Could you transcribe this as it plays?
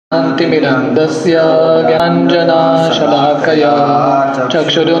शान्तिमिरन्दस्य ज्ञानञ्जनशलाकया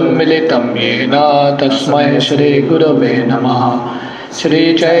चक्षुरुन्मिलितं येन तस्मै श्रीगुरवे नमः।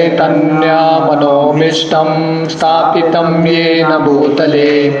 श्रीचैतन्यमनोभीष्टं स्थापितं येन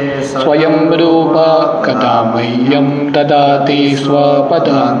भूतले स्वयं रूप कदा मह्यं ददाति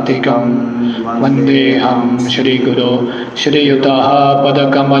स्वपदान्तिकं। वन्देऽहं श्रीगुरो श्रीयुतः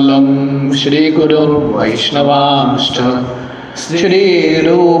पदकमलं श्रीगुरुन् वैष्णवांश्च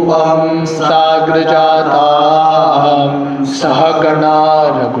श्रीरूपं साग्रजातां सहगणा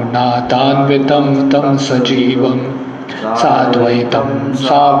रघुनाथान्वितं तं सजीवं साद्वैतं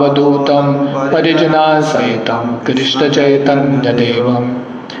सावधूतं परिजनसहितं कृष्णचैतन्यदेवं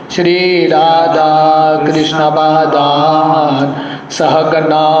श्रीराधा कृष्णपादान्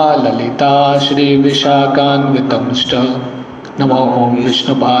सहगणा ललिता श्रीविशाखान्वितंश्च। नमो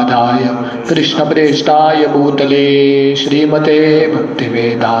विष्णुपादाय कृष्णप्रेष्ठाय भूतले श्रीमते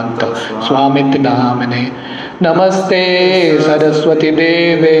भक्तिवेदांत स्वामिति नामिने। नमस्ते सरस्वती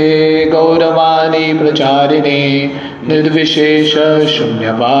देवे गौरवाणी प्रचारिणे निर्विशेष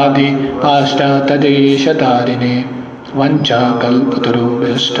शून्यवादी पाश्चात्यदेशतारिणे।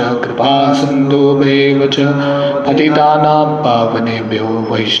 वंचाकल्पतरुभ्यश्च कृपा सिन्धुभ्येव च पतितानां पावनेभ्यो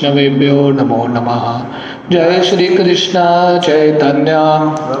वैष्णवेभ्यो नमो नमः। जय श्री कृष्ण चैतन्य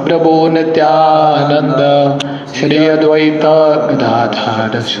प्रभु नित्यानंद श्री अद्वैत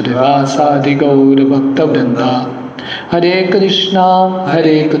गदाधर श्रीवासादि गौर भक्तवृंद। हरे कृष्णा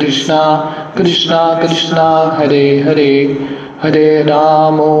कृष्णा कृष्णा हरे हरे, हरे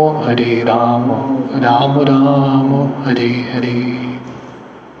राम राम राम हरे हरे।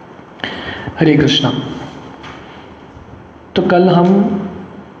 हरे कृष्णा। तो कल हम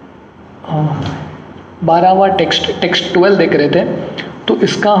 12वां टेक्स्ट 12 देख रहे थे, तो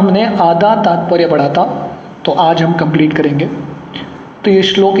इसका हमने आधा तात्पर्य पढ़ा था, तो आज हम कंप्लीट करेंगे। तो ये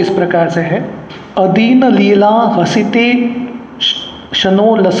श्लोक इस प्रकार से है। अदीन लीला हसिते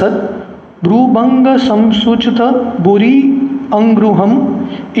शनो लसत भ्रूभंग संसुचित बुरी अंगृहम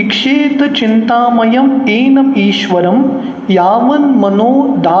इक्षेत चिंतामयम एनम ईश्वरम यावन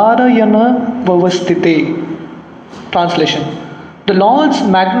मनो धारयन व्यवस्थिते। Translation: The Lord's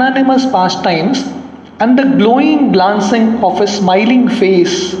magnanimous pastimes and the glowing glancing of his smiling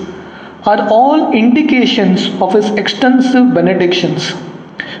face are all indications of his extensive benedictions.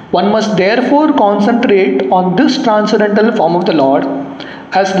 One must therefore concentrate on this transcendental form of the Lord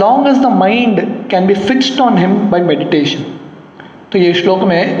as long as the mind can be fixed on him by meditation. तो ये श्लोक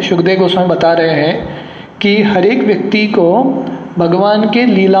में शुकदेव गोस्वामी बता रहे हैं कि हर एक व्यक्ति को भगवान के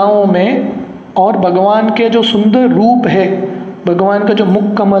लीलाओं में और भगवान के जो सुंदर रूप है, भगवान का जो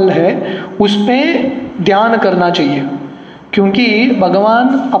मुख कमल है, उस पर ध्यान करना चाहिए। क्योंकि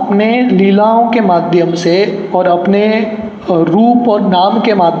भगवान अपने लीलाओं के माध्यम से और अपने रूप और नाम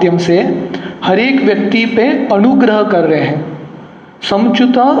के माध्यम से हर एक व्यक्ति पे अनुग्रह कर रहे हैं।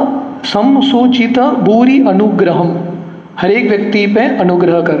 समसूचित भूरि अनुग्रहम, हर एक व्यक्ति पे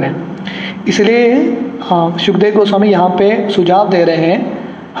अनुग्रह कर रहे हैं। इसलिए शुकदेव गोस्वामी यहाँ पे सुझाव दे रहे हैं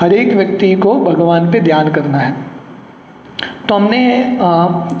हर एक व्यक्ति को भगवान पे ध्यान करना है। तो हमने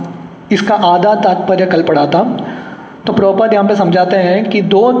इसका आधा तात्पर्य कल पढ़ा था। तो प्रभुपाद यहाँ पे समझाते हैं कि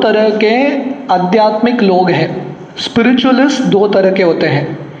दो तरह के आध्यात्मिक लोग हैं। स्पिरिचुअलिस्ट दो तरह के होते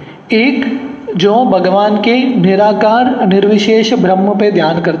हैं। एक जो भगवान के निराकार निर्विशेष ब्रह्म पे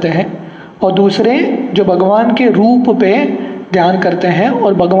ध्यान करते हैं, और दूसरे जो भगवान के रूप पे ध्यान करते हैं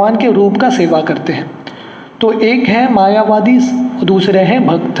और भगवान के रूप का सेवा करते हैं। तो एक है मायावादी, दूसरे हैं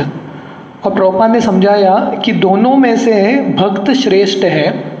भक्त। और प्रभुपाद ने समझाया कि दोनों में से भक्त श्रेष्ठ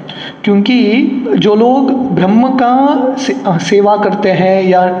है, क्योंकि जो लोग ब्रह्म का सेवा करते हैं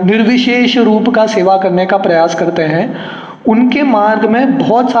या निर्विशेष रूप का सेवा करने का प्रयास करते हैं, उनके मार्ग में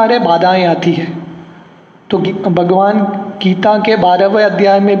बहुत सारे बाधाएं आती हैं। तो भगवान गीता के 12वें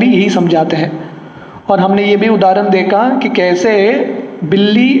अध्याय में भी यही समझाते हैं। और हमने ये भी उदाहरण देखा कि कैसे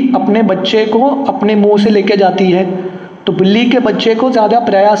बिल्ली अपने बच्चे को अपने मुंह से लेके जाती है, तो बिल्ली के बच्चे को ज़्यादा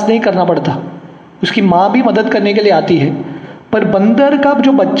प्रयास नहीं करना पड़ता, उसकी माँ भी मदद करने के लिए आती है। पर बंदर का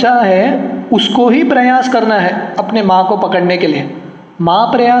जो बच्चा है उसको ही प्रयास करना है अपने माँ को पकड़ने के लिए, माँ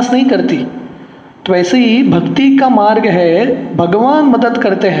प्रयास नहीं करती। तो ऐसे ही भक्ति का मार्ग है, भगवान मदद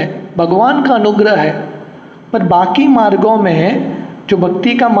करते हैं, भगवान का अनुग्रह है। पर बाकी मार्गों में जो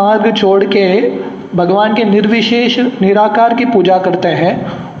भक्ति का मार्ग छोड़ के भगवान के निर्विशेष निराकार की पूजा करते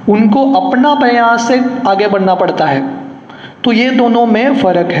हैं, उनको अपना प्रयास से आगे बढ़ना पड़ता है। तो ये दोनों में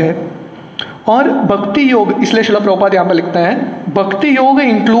फर्क है। और भक्ति योग, इसलिए श्रील प्रभुपाद यहाँ पर लिखते हैं, भक्ति योग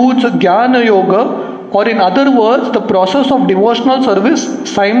इंक्लूड्स ज्ञान योग, और in other words the process of devotional service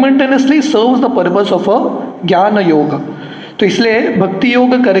simultaneously serves the purpose of a ज्ञान योग। तो इसलिए भक्ति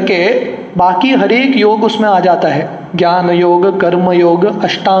योग करके बाकी हर एक योग उसमें आ जाता है। ज्ञान योग, कर्म योग,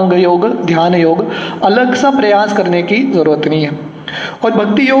 अष्टांग योग, ध्यान योग, अलग सा प्रयास करने की जरूरत नहीं है। और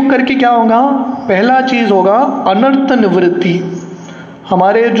भक्ति योग करके क्या होगा? पहला चीज होगा अनर्थ निवृत्ति।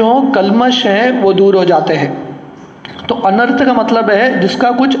 हमारे जो कल्मश हैं वो दूर हो जाते हैं। तो अनर्थ का मतलब है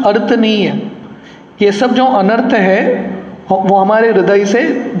जिसका कुछ अर्थ नहीं है। ये सब जो अनर्थ है वो हमारे हृदय से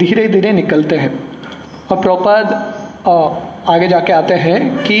धीरे धीरे निकलते हैं। और प्रभुपाद आगे जाके आते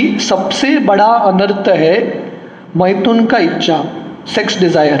हैं कि सबसे बड़ा अनर्थ है मैथुन का इच्छा, सेक्स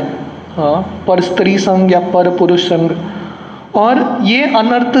डिजायर, पर स्त्री संग या पर पुरुष संग। और ये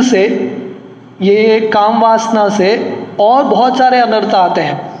अनर्थ से, ये काम वासना से और बहुत सारे अनर्थ आते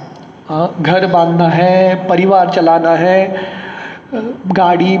हैं। घर बांधना है, परिवार चलाना है,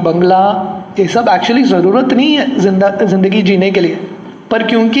 गाड़ी बंगला, ये सब एक्चुअली ज़रूरत नहीं है जिंदगी जीने के लिए, पर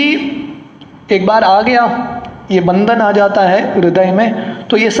क्योंकि एक बार आ गया, ये बंधन आ जाता है हृदय में,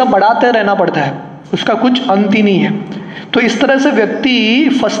 तो ये सब बढ़ाते रहना पड़ता है, उसका कुछ अंत ही नहीं है। तो इस तरह से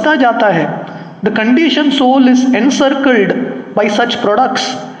व्यक्ति फंसता जाता है। The condition soul is encircled bye such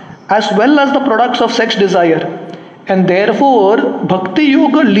products as well as the products of sex desire, and therefore bhakti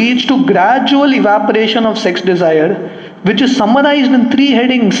yoga leads to gradual evaporation of sex desire, which is summarized in 3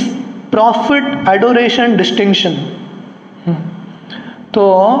 headings: profit, adoration, distinction. तो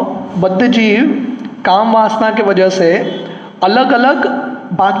बद्ध जीव काम वासना के वजह से अलग अलग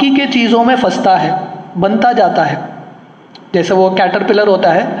बाकी के चीज़ों में फंसता है, बनता जाता है। जैसे वो कैटरपिलर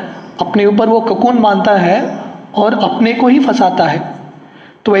होता है, अपने ऊपर वो ककून बांधता है और अपने को ही फंसाता है।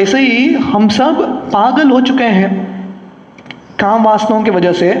 तो वैसे ही हम सब पागल हो चुके हैं काम वासनाओं की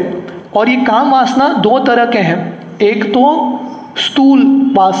वजह से। और ये काम वासना 2 तरह के हैं। एक तो स्थूल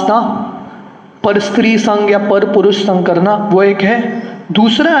वासना, पर स्त्री संग या पर पुरुष संग करना, वो एक है।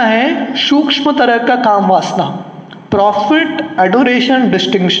 दूसरा है सूक्ष्म तरह का काम वासना, प्रॉफिट, एडोरेशन,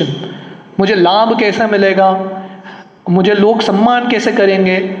 डिस्टिंक्शन। मुझे लाभ कैसे मिलेगा, मुझे लोग सम्मान कैसे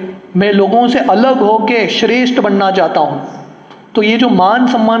करेंगे, मैं लोगों से अलग होके श्रेष्ठ बनना चाहता हूँ। तो ये जो मान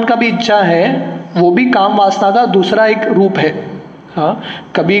सम्मान का भी इच्छा है, वो भी काम वासना का दूसरा एक रूप है। हाँ,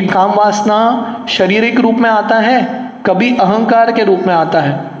 कभी काम वासना शारीरिक रूप में आता है, कभी अहंकार के रूप में आता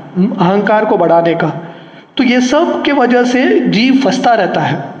है, अहंकार को बढ़ाने का। तो ये सब के वजह से जीव फंसता रहता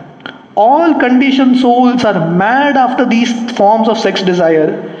है। All condition souls are mad after these forms of sex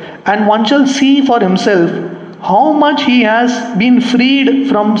desire, and one shall see for himself how much he has been freed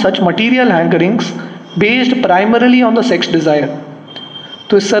from such material hankerings based primarily on the sex desire.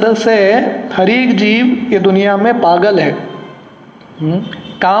 तो इस तरह से हर एक जीव ये दुनिया में पागल है।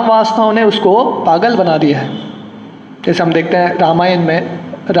 काम वासनाओं ने उसको पागल बना दिया है। जैसे हम देखते हैं रामायण में,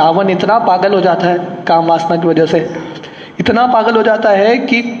 रावण इतना पागल हो जाता है काम वासना की वजह से, इतना पागल हो जाता है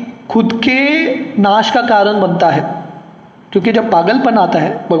कि खुद के नाश का कारण बनता है। क्योंकि जब पागलपन आता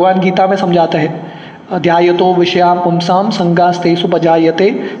है, भगवान गीता में समझाते हैं, ध्यायतो विषया पुंसाम संगास्तेषु उपजायते,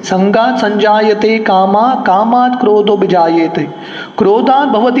 संगात् संजायते कामा, कामात् क्रोधो विजायते, क्रोधात्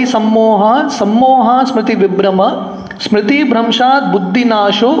भवति सम्मोहः, सम्मोहात् स्मृति विभ्रम, स्मृति भ्रंशात्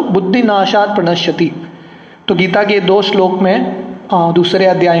बुद्धिनाशो, बुद्धिनाशात् प्रणश्यति। तो गीता के 2 श्लोक में दूसरे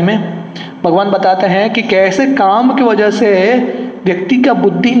अध्याय में भगवान बताते हैं कि कैसे काम की वजह से व्यक्ति का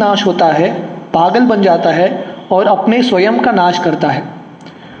बुद्धि नाश होता है, पागल बन जाता है और अपने स्वयं का नाश करता है।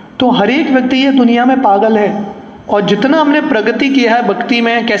 तो हर एक व्यक्ति ये दुनिया में पागल है। और जितना हमने प्रगति किया है भक्ति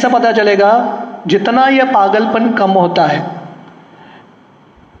में, कैसा पता चलेगा? जितना यह पागलपन कम होता है,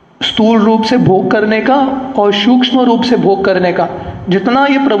 स्थूल रूप से भोग करने का और सूक्ष्म रूप से भोग करने का, जितना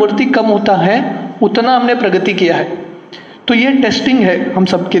ये प्रवृत्ति कम होता है उतना हमने प्रगति किया है। तो ये टेस्टिंग है हम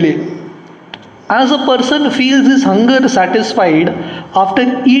सब के लिए। As a person feels his hunger satisfied after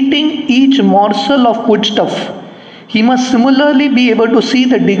eating each morsel of foodstuff, he must similarly be able to see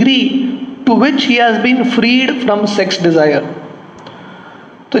the degree to which he has been freed from sex desire.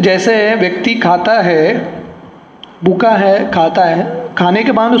 तो जैसे व्यक्ति खाता है, भूखा है, खाता है, खाने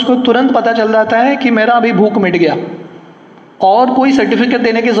के बाद उसको तुरंत पता चल जाता है कि मेरा अभी भूख मिट गया, और कोई सर्टिफिकेट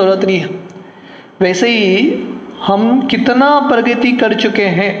देने की ज़रूरत नहीं है। वैसे ही हम कितना प्रगति कर चुके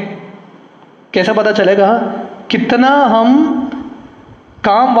हैं कैसे पता चलेगा? कितना हम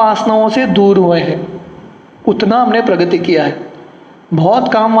काम वासनाओं से दूर हुए हैं, उतना हमने प्रगति किया है।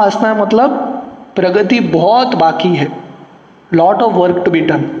 बहुत काम वासना मतलब प्रगति बहुत बाकी है, lot of work to be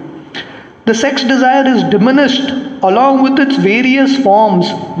done. The sex desire is diminished along with its various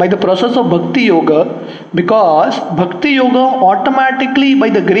forms by the process of bhakti yoga, because bhakti yoga automatically by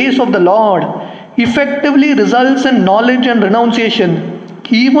the grace of the Lord effectively results in knowledge and renunciation,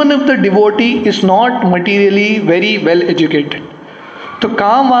 even if the devotee is not materially very well educated. तो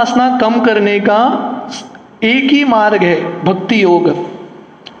काम वासना कम करने का एक ही मार्ग है, भक्ति योग।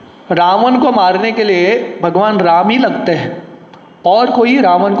 रावण को मारने के लिए भगवान राम ही लगते हैं, और कोई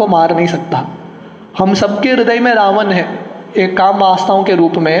रावण को मार नहीं सकता। हम सबके हृदय में रावण है, एक काम वासनाओं के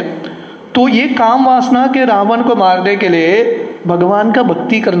रूप में। तो ये काम वासना के रावण को मारने के लिए भगवान का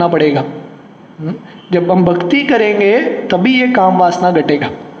भक्ति करना पड़ेगा। जब हम भक्ति करेंगे तभी ये काम वासना घटेगा।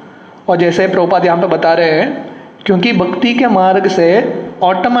 और जैसे प्रभुपाद यहाँ पे बता रहे हैं, क्योंकि भक्ति के मार्ग से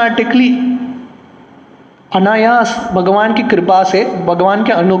ऑटोमेटिकली अनायास भगवान की कृपा से, भगवान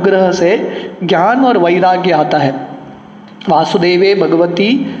के अनुग्रह से ज्ञान और वैराग्य आता है। वासुदेवे भगवती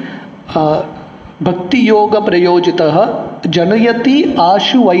भक्ति योग प्रयोजितः जनयति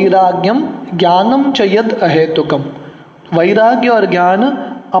आशु वैराग्यम ज्ञानम च यद अहेतुकम। वैराग्य और ज्ञान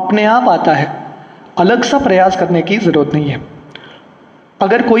अपने आप आता है, अलग सा प्रयास करने की जरूरत नहीं है।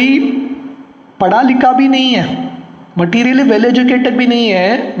 अगर कोई पढ़ा लिखा भी नहीं है, मटीरियली वेल एजुकेटेड भी नहीं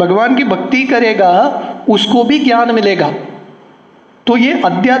है, भगवान की भक्ति करेगा, उसको भी ज्ञान मिलेगा। तो ये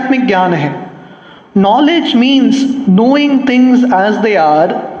आध्यात्मिक ज्ञान है। Knowledge means knowing things as they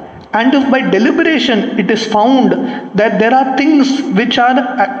are, and if by deliberation it is found that there are things which are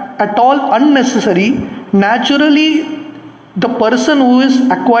at all unnecessary, naturally the person who is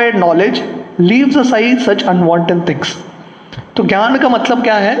acquired knowledge leaves aside such unwanted things. तो ज्ञान का मतलब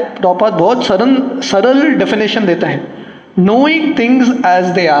क्या है? प्रभुपाद बहुत सरल definition देता है, knowing things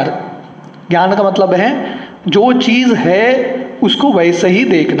as they are। ज्ञान का मतलब है जो चीज है उसको वैसे ही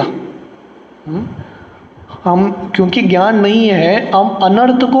देखना। हम क्योंकि ज्ञान नहीं है, हम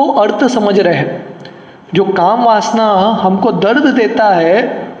अनर्थ को अर्थ समझ रहे हैं। जो काम वासना हमको दर्द देता है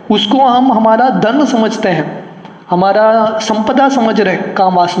उसको हम हमारा धन समझते हैं, हमारा संपदा समझ रहे हैं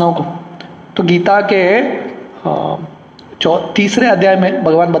काम वासनाओं को। तो गीता के 3 अध्याय में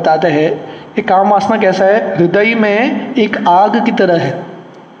भगवान बताते हैं ये काम वासना कैसा है, हृदय में एक आग की तरह है।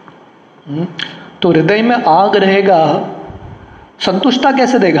 तो हृदय में आग रहेगा, संतुष्टता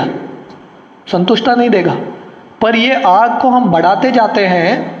कैसे देगा? संतुष्टता नहीं देगा। पर ये आग को हम बढ़ाते जाते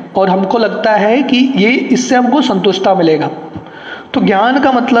हैं और हमको लगता है कि ये इससे हमको संतुष्टता मिलेगा। तो ज्ञान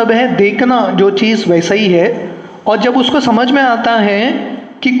का मतलब है देखना जो चीज़ वैसा ही है, और जब उसको समझ में आता है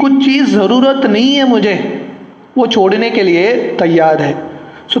कि कुछ चीज़ ज़रूरत नहीं है मुझे, वो छोड़ने के लिए तैयार है।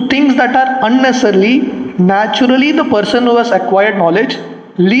 So things that are unnecessarily, naturally the person who has acquired knowledge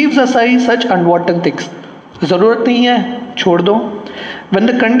leaves aside such unwanted things. ज़रूरत नहीं है, छोड़ दो। When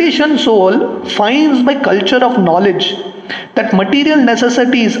the conditioned soul finds by culture of knowledge that material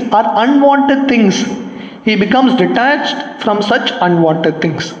necessities are unwanted things, he becomes detached from such unwanted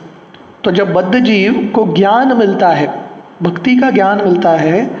things. तो जब बद्ध जीव को ज्ञान मिलता है, भक्ति का ज्ञान मिलता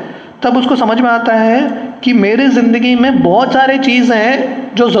है, तब उसको समझ में आता है कि मेरे ज़िंदगी में बहुत सारे चीज़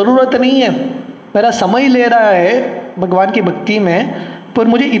हैं जो ज़रूरत नहीं है, मेरा समय ले रहा है भगवान की भक्ति में, पर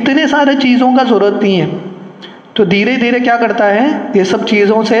मुझे इतने सारे चीज़ों का ज़रूरत नहीं है। तो धीरे धीरे क्या करता है, ये सब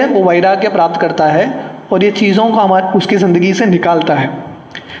चीज़ों से वो वैराग्य प्राप्त करता है और ये चीज़ों को उसकी ज़िंदगी से निकालता है।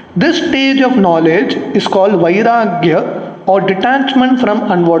 This stage of knowledge is called वैराग्य और डिटैचमेंट फ्रॉम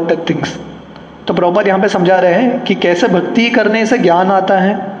अनवांटेड थिंग्स। तो प्रभुपाद यहाँ पे समझा रहे हैं कि कैसे भक्ति करने से ज्ञान आता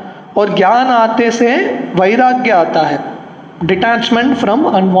है और ज्ञान आते से वैराग्य आता है, detachment from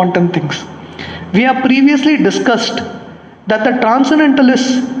unwanted things. We have previously discussed that the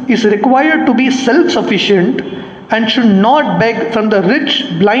transcendentalist is required to be self-sufficient and should not beg from the rich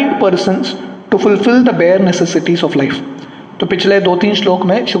blind persons to fulfill the bare necessities of life। तो पिछले 2-3 श्लोक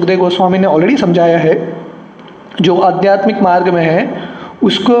में शुकदेव गोस्वामी ने already समझाया है, जो आध्यात्मिक मार्ग में है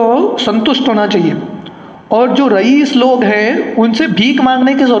उसको संतुष्ट होना चाहिए, और जो रईस लोग हैं उनसे भीख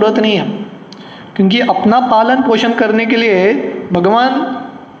मांगने की ज़रूरत नहीं है, क्योंकि अपना पालन पोषण करने के लिए भगवान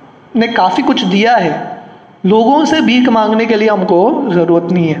ने काफ़ी कुछ दिया है। लोगों से भीख मांगने के लिए हमको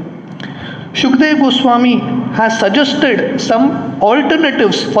ज़रूरत नहीं है। Shukdev Goswami has suggested some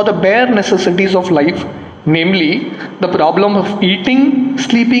alternatives for the bare necessities of life, namely the problem of eating,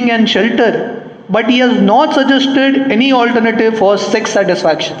 sleeping and shelter, but he has not suggested any alternative for sex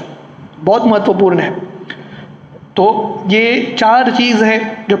satisfaction। बहुत महत्वपूर्ण है। तो ये 4 चीज़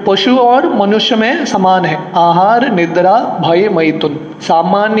है जो पशु और मनुष्य में समान है, आहार, निद्रा, भय, मैथुन,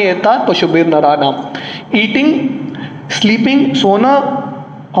 सामान्यता पशुभिर नरानाम। ईटिंग, स्लीपिंग, सोना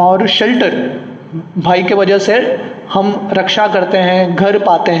और शेल्टर, भाई के वजह से हम रक्षा करते हैं, घर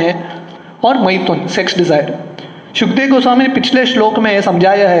पाते हैं, और मैथुन, सेक्स डिजायर। शुकदेव गोस्वामी ने पिछले श्लोक में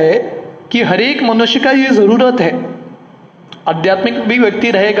समझाया है कि हर एक मनुष्य का ये ज़रूरत है। आध्यात्मिक भी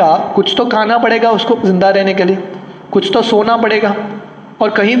व्यक्ति रहेगा, कुछ तो खाना पड़ेगा उसको जिंदा रहने के लिए, कुछ तो सोना पड़ेगा और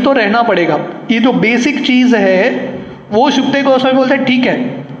कहीं तो रहना पड़ेगा। ये जो बेसिक चीज़ है वो शुकदेव गोस्वामी बोलते हैं ठीक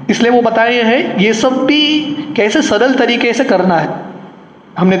है, इसलिए वो बताए हैं ये सब भी कैसे सरल तरीके से करना है।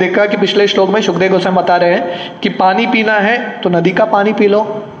 हमने देखा कि पिछले श्लोक में सुखदेव गोस्वामी बता रहे हैं कि पानी पीना है तो नदी का पानी पी लो,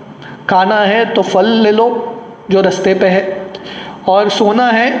 खाना है तो फल ले लो जो रास्ते पे है, और सोना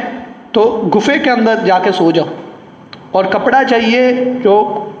है तो गुफे के अंदर जाके सो जाओ, और कपड़ा चाहिए जो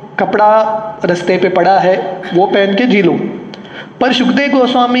कपड़ा रास्ते पे पड़ा है वो पहन के जी लो। पर सुखदेव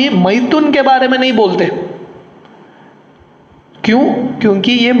गोस्वामी मैथुन के बारे में नहीं बोलते। क्यों?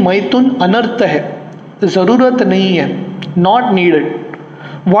 क्योंकि ये मैथुन अनर्थ है, जरूरत नहीं है, not needed.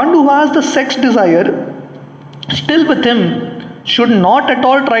 One who has the sex desire still with him should not at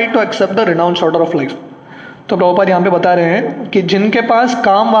all try to accept the renounced order of life. तो प्रभुपाद यहाँ पे बता रहे हैं कि जिनके पास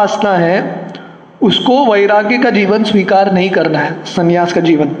काम वासना है उसको वैराग्य का जीवन स्वीकार नहीं करना है, संन्यास का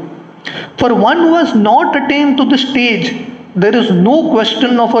जीवन। For one who has not attained to the stage, there is no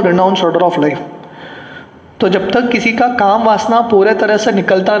question of a renounced order of life. तो जब तक किसी का काम वासना पूरे तरह से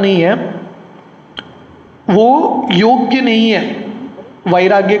निकलता नहीं है, वो योग्य नहीं है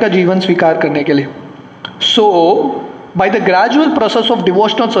वैराग्य का जीवन स्वीकार करने के लिए। सो by the gradual process of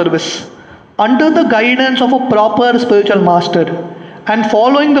devotional service under the guidance of a proper spiritual master and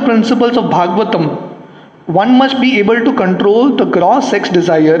following the principles of Bhagavatam, one must be able to control the gross sex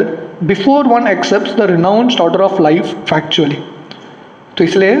desire before one accepts the renounced order of life factually. तो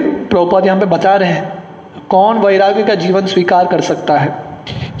इसलिए प्रभुपाद यहाँ पे बता रहे हैं कौन वैराग्य का जीवन स्वीकार कर सकता है,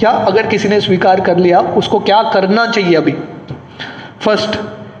 या अगर किसी ने स्वीकार कर लिया उसको क्या करना चाहिए। अभी फर्स्ट,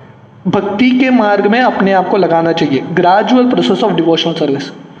 भक्ति के मार्ग में अपने आप को लगाना चाहिए, gradual process of devotional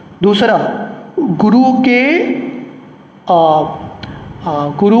service. दूसरा,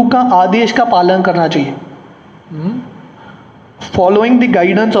 गुरु का आदेश का पालन करना चाहिए, following the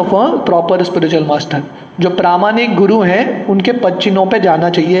guidance of a proper spiritual master. जो प्रामाणिक गुरु हैं उनके पद चिन्हों पे जाना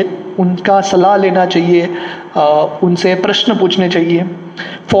चाहिए, उनका सलाह लेना चाहिए, उनसे प्रश्न पूछने चाहिए।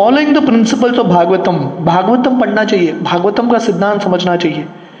 Following the principles of Bhagavatam, Bhagavatam पढ़ना चाहिए, भागवतम का सिद्धांत समझना चाहिए।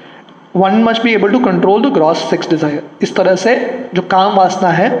 One must be able to control the gross sex Dzire. इस तरह से जो काम वासना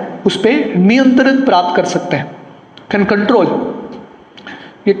है उस पर नियंत्रण प्राप्त कर सकते हैं, कैन कंट्रोल।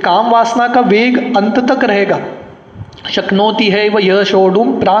 ये काम वासना का वेग अंत तक रहेगा। शक्नोति है वह यह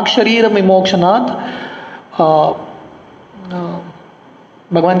शोडुम प्राक शरीर विमोक्षनाथ।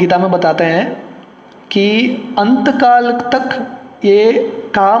 भगवान गीता में बताते हैं कि अंत काल तक ये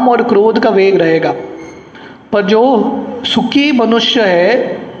काम और क्रोध का वेग रहेगा, पर जो सुखी मनुष्य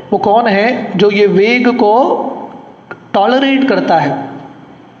है वो कौन है? जो ये वेग को टॉलरेट करता है,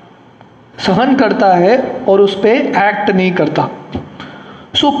 सहन करता है और उस पर एक्ट नहीं करता।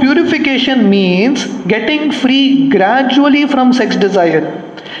 So purification means getting free gradually from sex desire,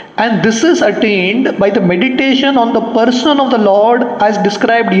 and this is attained by the meditation on the person of the Lord as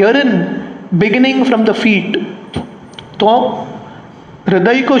described herein, beginning from the feet. तो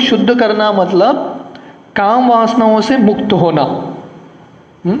हृदय को शुद्ध करना मतलब काम वासनाओं से मुक्त होना,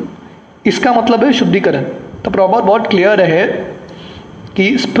 इसका मतलब है शुद्धिकरण। तो प्रॉपर बहुत क्लियर है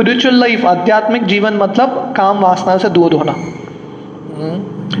कि स्पिरिचुअल लाइफ, आध्यात्मिक जीवन मतलब काम वासना से दूर होना।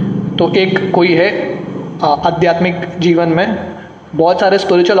 तो एक कोई है आध्यात्मिक जीवन में, बहुत सारे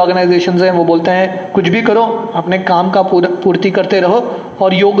स्पिरिचुअल ऑर्गेनाइजेशंस हैं, वो बोलते हैं कुछ भी करो, अपने काम का पूर्ति करते रहो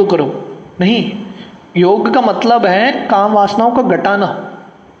और योग करो। नहीं, योग का मतलब है काम वासनाओं को घटाना।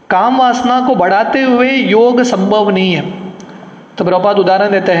 काम वासना को बढ़ाते हुए योग संभव नहीं है। तो प्रभुपाद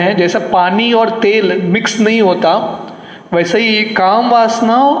उदाहरण देते हैं, जैसे पानी और तेल मिक्स नहीं होता, वैसे ही काम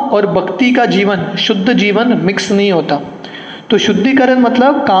वासना और भक्ति का जीवन, शुद्ध जीवन मिक्स नहीं होता। तो शुद्धिकरण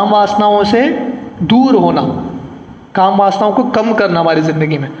मतलब काम वासनाओं से दूर होना, काम वासनाओं को कम करना हमारी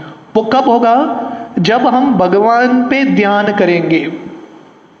जिंदगी में। वो कब होगा? जब हम भगवान पे ध्यान करेंगे,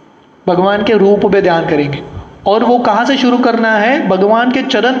 भगवान के रूप पे ध्यान करेंगे। और वो कहाँ से शुरू करना है? भगवान के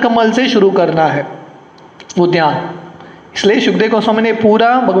चरण कमल से शुरू करना है वो ध्यान। इसलिए सुखदेव गोस्वामी ने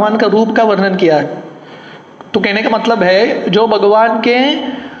पूरा भगवान का रूप का वर्णन किया है। तो कहने का मतलब है जो भगवान के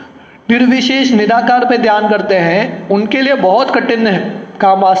निर्विशेष निराकार पे ध्यान करते हैं उनके लिए बहुत कठिन है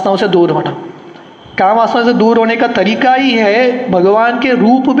काम वासनाओं से दूर होना। काम वासना से दूर होने का तरीका ही है भगवान के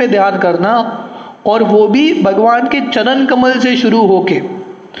रूप पे ध्यान करना, और वो भी भगवान के चरण कमल से शुरू होके।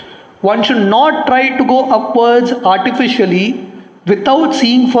 One should not try to go upwards artificially without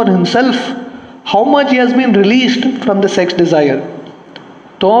seeing for himself how much he has been released from the sex desire.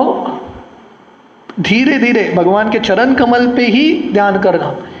 तो धीरे धीरे भगवान के चरण कमल पे ही ध्यान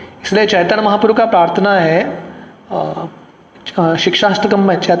करना। इसलिए चैतन्य महाप्रभु का प्रार्थना है, शिक्षाष्टकम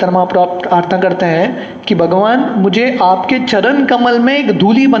में चैतन्य महाप्रभु प्रार्थना करते हैं कि भगवान मुझे आपके चरण कमल में एक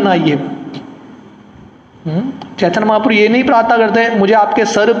धूली बनाइए। चैतन्य महाप्रभु ये नहीं प्रार्थना करते हैं मुझे आपके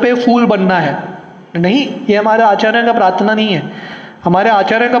सर पे फूल बनना है, नहीं, ये हमारे आचार्य का प्रार्थना नहीं है। हमारे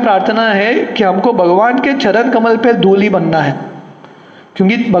आचार्य का प्रार्थना है कि हमको भगवान के चरण कमल पे धूली बनना है।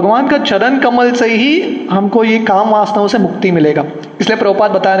 क्योंकि भगवान का चरण कमल से ही हमको ये काम वासनाओं से मुक्ति मिलेगा। इसलिए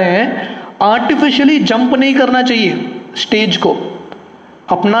प्रभुपाद बता रहे हैं आर्टिफिशियली जंप नहीं करना चाहिए स्टेज को,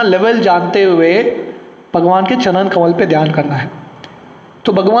 अपना लेवल जानते हुए भगवान के चरण कमल पे ध्यान करना है।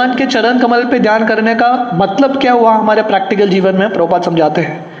 तो भगवान के चरण कमल पे ध्यान करने का मतलब क्या हुआ हमारे प्रैक्टिकल जीवन में, प्रभुपाद समझाते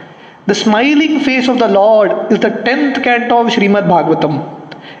हैं। The smiling face of the Lord is the 10th canto of Srimad Bhagavatam,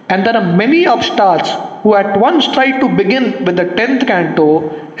 and there are many upstarts who at once try to begin with the 10th canto,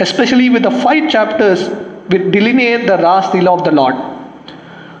 especially with the 5 chapters which delineate the Ras Leela of the Lord.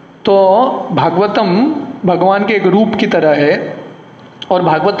 तो भागवतम भगवान के एक रूप की तरह है, और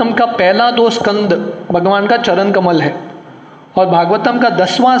भागवतम का पहला 2 स्कंद भगवान का चरण कमल है, और भागवतम का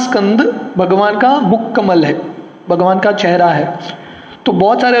 10वां स्कंद भगवान का मुख कमल है, भगवान का चेहरा है। तो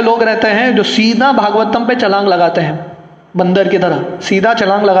बहुत सारे लोग रहते हैं जो सीधा भागवतम पे छलांग लगाते हैं, बंदर की तरह सीधा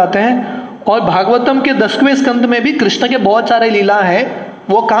छलांग लगाते हैं, और भागवतम के 10वें स्कंद में भी कृष्ण के बहुत सारे लीला है,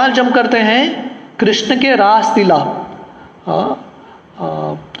 वो कहाँ जम करते हैं, कृष्ण के रास लीला।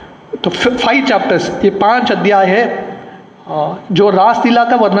 तो 5 चैप्टर्स, ये 5 अध्याय है जो रास लीला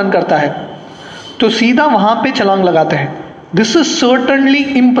का वर्णन करता है, तो सीधा वहां पे छलांग लगाते हैं। दिस इज सर्टनली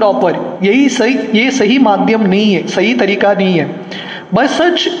इम्प्रॉपर, ये सही माध्यम नहीं है, सही तरीका नहीं है। बाय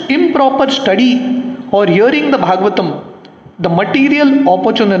सच इम्प्रॉपर स्टडी और hearing the Bhagavatam, the material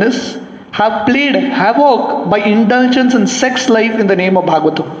opportunists have played havoc by indulgence in sex life in the name of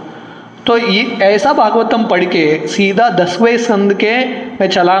Bhagavatam. तो ये ऐसा भागवतम पढ़ के सीधा 10वें स्कंद के में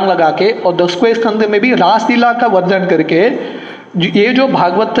छलांग लगा के और 10वें स्कंद में भी रास लीला का वर्णन करके ये जो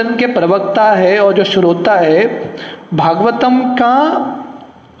भागवतम के प्रवक्ता है और जो श्रोता है, भागवतम का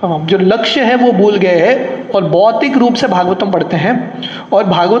जो लक्ष्य है वो भूल गए हैं और भौतिक रूप से भागवतम पढ़ते हैं, और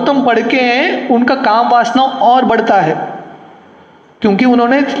भागवतम पढ़ के उनका काम वासना और बढ़ता है क्योंकि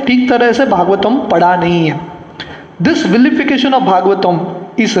उन्होंने ठीक तरह से भागवतम पढ़ा नहीं है। This vilification of Bhagavatam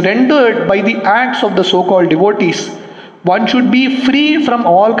is rendered by the acts of the so-called devotees. One should be free from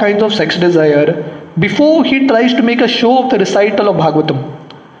all kinds of sex desire before he tries to make a show of the recital of Bhagavatam.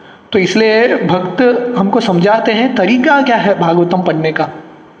 तो इसलिए भक्त हमको समझाते हैं तरीका क्या है भागवतम पढ़ने का,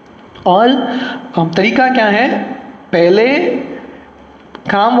 और तरीका क्या है, पहले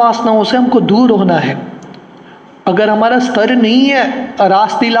काम वासनाओं से हमको दूर होना है। अगर हमारा स्तर नहीं है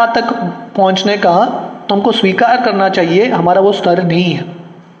रास लीला तक पहुंचने का तो हमको स्वीकार करना चाहिए हमारा वो स्तर नहीं है,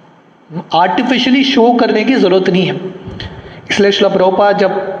 आर्टिफिशियली शो करने की जरूरत नहीं है। इसलिए श्रील प्रभुपाद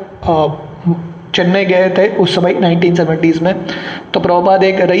जब चेन्नई गए थे उस समय 1970s में, तो प्रभुपाद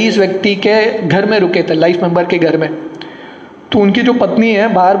एक रईस व्यक्ति के घर में रुके थे, लाइफ मेंबर के घर में। तो उनकी जो पत्नी है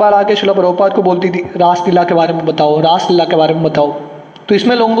बार बार आके श्रील प्रभुपाद को बोलती थी रास लीला के बारे में बताओ, रास लीला के बारे में बताओ। तो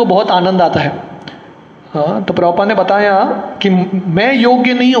इसमें लोगों को बहुत आनंद आता है। हाँ, तो प्रभुपाद ने बताया कि मैं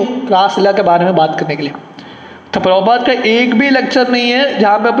योग्य नहीं हूँ रास लीला के बारे में बात करने के लिए। तो प्रभुपाद का एक भी लेक्चर नहीं है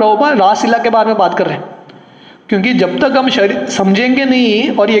जहाँ पे प्रभुपाद रास लीला के बारे में बात कर रहे हैं, क्योंकि जब तक हम शरीर समझेंगे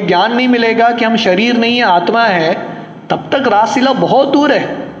नहीं और ये ज्ञान नहीं मिलेगा कि हम शरीर नहीं है आत्मा है, तब तक रास लीला बहुत दूर है।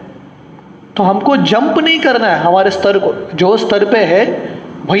 तो हमको जंप नहीं करना है, हमारे स्तर को जो स्तर पे है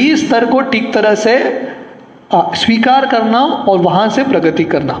वही स्तर को ठीक तरह से स्वीकार करना और वहाँ से प्रगति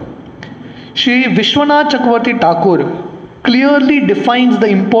करना। श्री विश्वनाथ चक्रवर्ती Thakur clearly defines the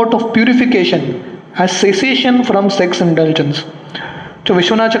import of purification as cessation from sex indulgence। जो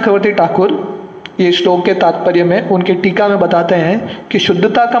विश्वनाथ चक्रवर्ती ठाकुर ये श्लोक के तात्पर्य में उनके टीका में बताते हैं कि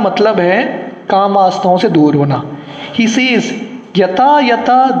शुद्धता का मतलब है काम वासनाओं से दूर होना। He says यथा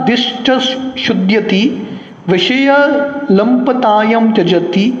यथा दिश्च शुद्ध्यति विषय लंपतायम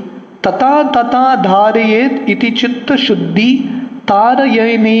त्यजति तथा तथा धारयेत इति चित्त शुद्धि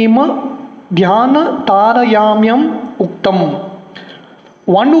तारयनेम ध्यान तारयाम्यम uktam।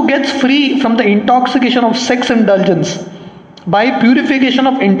 One who gets free from the intoxication of sex indulgence by purification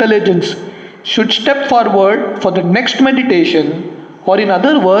of intelligence should step forward for the next meditation, or in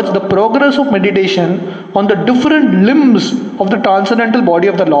other words the progress of meditation on the different limbs of the transcendental body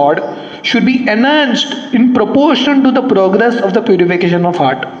of the Lord should be enhanced in proportion to the progress of the purification of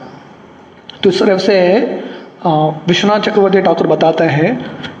heart। तो इस तरह से विश्वनाथ चक्रवर्ती ठाकुर बताते हैं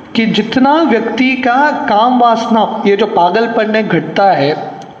कि जितना व्यक्ति का काम वासना ये जो पागलपन में घटता है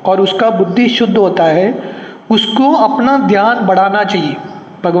और उसका बुद्धि शुद्ध होता है, उसको अपना ध्यान बढ़ाना चाहिए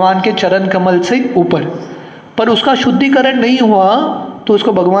भगवान के चरण कमल से ऊपर। पर उसका शुद्धिकरण नहीं हुआ तो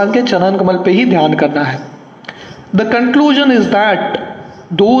उसको भगवान के चरण कमल पे ही ध्यान करना है। The conclusion is that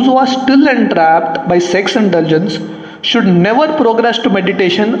those who are still entrapped by sex indulgence should never progress to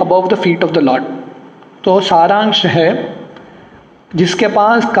meditation above the feet of the Lord. तो सारांश है, जिसके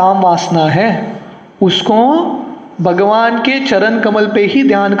पास काम वासना है उसको भगवान के चरण कमल पे ही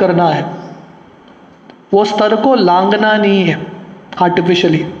ध्यान करना है, वो स्तर को लांघना नहीं है।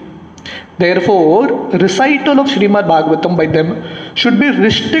 artificially. Therefore, recital of Srimad Bhagavatam by them should be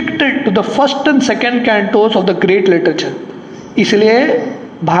restricted to the first and second cantos of the great literature. इसलिए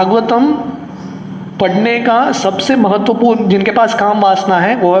भागवतम पढ़ने का सबसे महत्वपूर्ण, जिनके पास काम वासना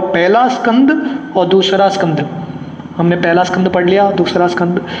है, वो है पहला स्कंद और दूसरा स्कंद. हमने पहला स्कंद पढ़ लिया, दूसरा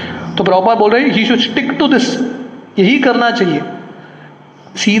स्कंद. तो प्रभुपाद बोल रहे हैं he should stick to this, यही करना चाहिए.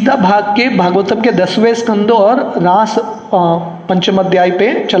 सीधा भाग के भागवतम के 10वें स्कंद और रास पंचम अध्याय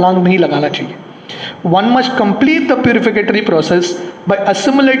पे छलांग नहीं लगाना चाहिए. One must complete the प्यूरिफिकेटरी process by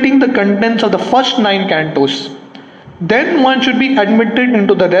assimilating the contents of the first 9 cantos. Then one should be admitted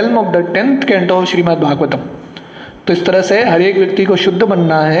into the realm of the 10th canto of Shrimad Bhagavatam. तो इस तरह से हर एक व्यक्ति को शुद्ध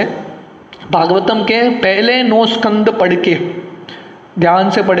बनना है. भागवतम के पहले 9 स्कंद पढ़ के, ध्यान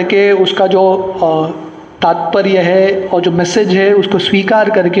से पढ़ के, उसका जो तात्पर्य है और जो मैसेज है उसको स्वीकार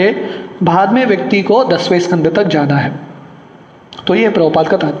करके बाद में व्यक्ति को 10वें स्कंद तक जाना है. तो ये प्रभुपाद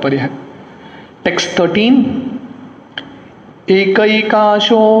का तात्पर्य है. टेक्स्ट 13.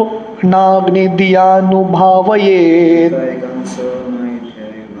 एकैकाशो नाग्निदियानुभावयेत्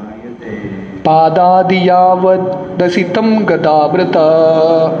पादादियावदसितं गदावृत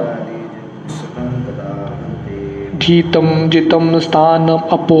धीतं जितं स्थानम्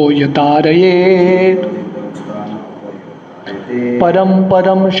अपोयदारयेत् परम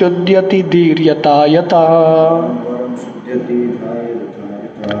परम शुद्ध्यति धीर्यता यथा.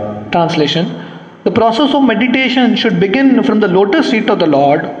 Translation. The process of meditation should begin from the lotus feet of the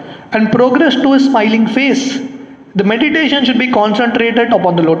Lord and progress to his smiling face. The meditation should be concentrated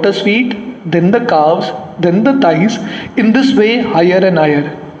upon the lotus feet, then the calves, then the thighs, in this way higher and higher.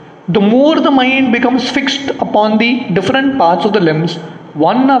 The more the mind becomes fixed upon the different parts of the limbs,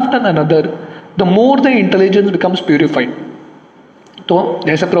 one after another, the more the intelligence becomes purified. तो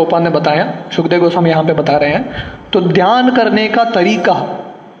जैसे प्रभुपाद ने बताया, सुखदेव गोस्वामी यहाँ पे बता रहे हैं, तो ध्यान करने का तरीका,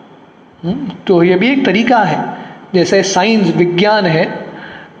 तो ये भी एक तरीका है. जैसे साइंस, विज्ञान है,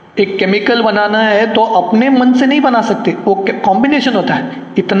 एक केमिकल बनाना है तो अपने मन से नहीं बना सकते, वो कॉम्बिनेशन होता है.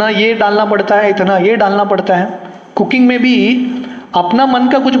 इतना ये डालना पड़ता है, इतना ये डालना पड़ता है. कुकिंग में भी अपना मन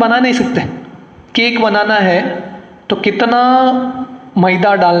का कुछ बना नहीं सकते. केक बनाना है तो कितना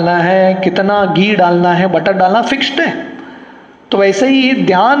मैदा डालना है, कितना घी डालना है, बटर डालना फिक्स्ड है. तो वैसे ही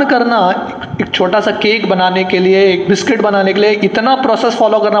ध्यान करना, एक छोटा सा केक बनाने के लिए, एक बिस्किट बनाने के लिए इतना प्रोसेस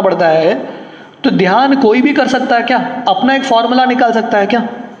फॉलो करना पड़ता है. तो ध्यान कोई भी कर सकता है क्या? अपना एक फॉर्मूला निकाल सकता है क्या?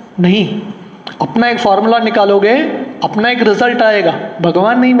 नहीं. अपना एक फॉर्मूला निकालोगे, अपना एक रिजल्ट आएगा,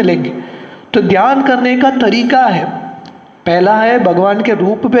 भगवान नहीं मिलेंगे. तो ध्यान करने का तरीका है, पहला है भगवान के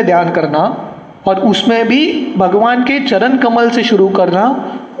रूप पे ध्यान करना, और उसमें भी भगवान के चरण कमल से शुरू करना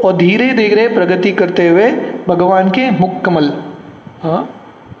और धीरे धीरे प्रगति करते हुए भगवान के मुख कमल,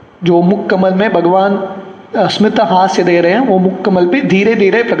 जो मुख कमल में भगवान स्मित हास्य दे रहे हैं, वो मुख कमल पे धीरे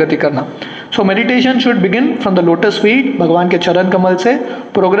धीरे प्रगति करना. So meditation should begin from the lotus feet, भगवान के चरण कमल से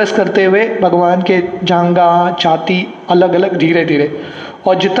प्रोग्रेस करते हुए भगवान के जांघा, छाती, अलग अलग धीरे धीरे.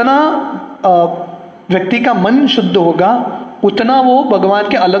 और जितना व्यक्ति का मन शुद्ध होगा उतना वो भगवान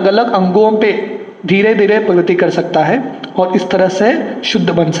के अलग अलग अंगों पे धीरे धीरे प्रगति कर सकता है और इस तरह से शुद्ध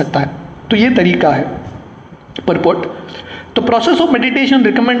बन सकता है. तो ये तरीका है. Purport. The process of meditation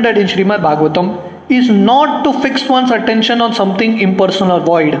recommended in Srimad Bhagavatam is not to fix one's attention on something impersonal or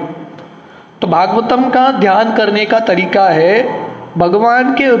void. तो भागवतम का ध्यान करने का तरीका है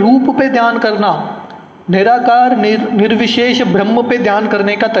भगवान के रूप पे ध्यान करना, निराकार निर्विशेष ब्रह्म पे ध्यान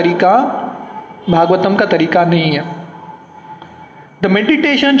करने का तरीका भागवतम का तरीका नहीं है. The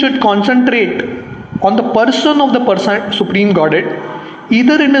meditation should concentrate on the person of the person Supreme Godhead,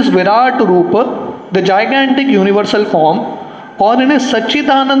 either in his Virat Rupa, the gigantic universal form, or in his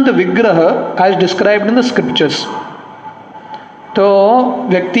Satchidananda Vigraha as described in the scriptures. तो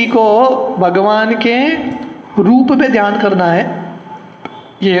व्यक्ति को भगवान के रूप पे ध्यान करना है.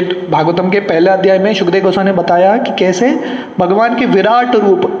 ये भागवतम के पहले अध्याय में सुखदेव गोस्वामी ने बताया कि कैसे भगवान के विराट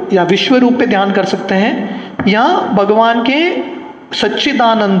रूप या विश्व रूप पे ध्यान कर सकते हैं, या भगवान के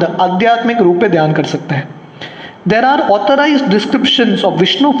सच्चिदानंद आध्यात्मिक रूप पे ध्यान कर सकते हैं. There are authorized descriptions of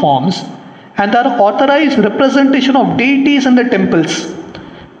Vishnu forms and there are authorized representation of deities in the temples.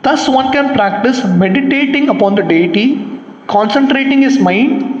 Thus one can practice meditating upon the deity, concentrating his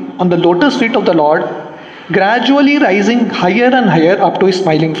mind on the lotus feet of the Lord, gradually rising higher and higher up to his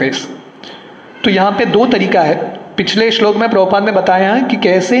smiling face. तो यहाँ पे दो तरीका है. पिछले श्लोक में प्रभुपाद ने बताया है कि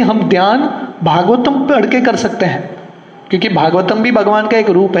कैसे हम ध्यान भागवतम पढ़ के कर सकते हैं, क्योंकि भागवतम भी भगवान का एक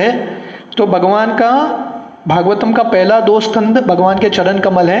रूप है. तो भगवान का भागवतम का पहला 2 स्कंद भगवान के चरण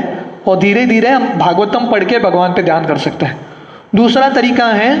कमल है और धीरे धीरे हम भागवतम पढ़ के भगवान पे ध्यान कर सकते हैं. दूसरा तरीका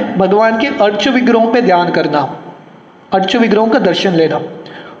है भगवान के अर्च विग्रहों पे ध्यान करना. अर्च विग्रहों का दर्शन लेना,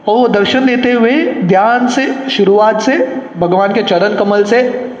 और वो दर्शन लेते हुए ध्यान से शुरुआत से भगवान के चरण कमल से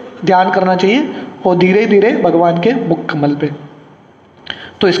ध्यान करना चाहिए और धीरे धीरे भगवान के मुख कमल पे।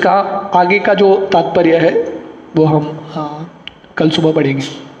 तो इसका आगे का जो तात्पर्य है वो हम कल सुबह पढ़ेंगे।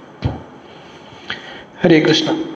 हरे कृष्णा।